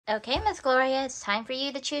Okay, Miss Gloria, it's time for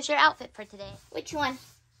you to choose your outfit for today. Which one?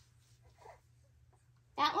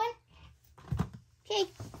 That one?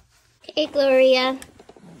 Okay. Okay, Gloria.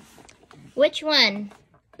 Which one?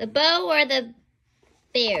 The bow or the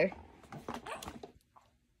bear?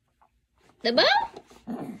 The bow?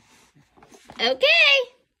 Okay.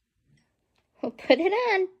 We'll put it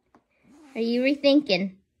on. Are you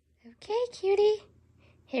rethinking? Okay, cutie.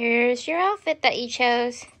 Here's your outfit that you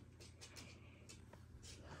chose.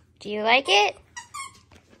 Do you like it?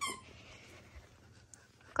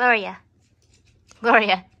 Gloria.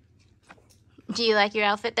 Gloria. Do you like your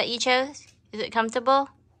outfit that you chose? Is it comfortable?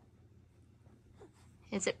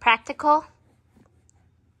 Is it practical?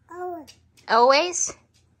 Always. Always?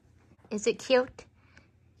 Is it cute?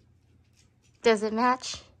 Does it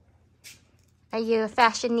match? Are you a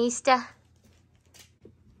fashionista?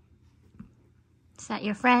 Is that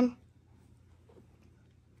your friend?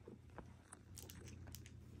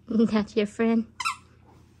 That's your friend?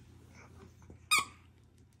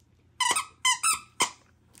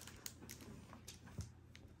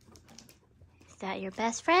 Is that your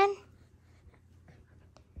best friend?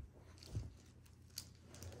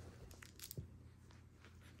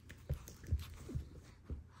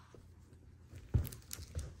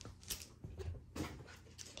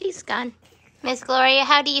 He's gone. Miss Gloria,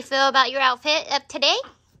 how do you feel about your outfit of today?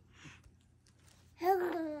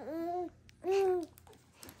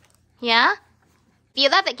 Yeah? If you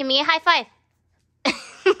love it, give me a high five.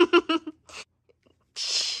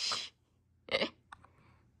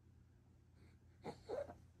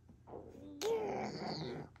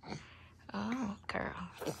 Oh, girl.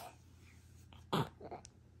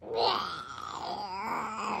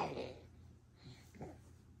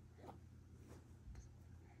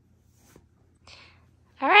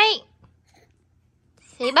 All right.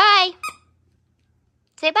 Say bye.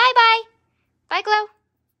 Say bye-bye. Bye, Glow.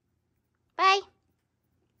 Bye.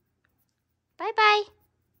 Bye-bye.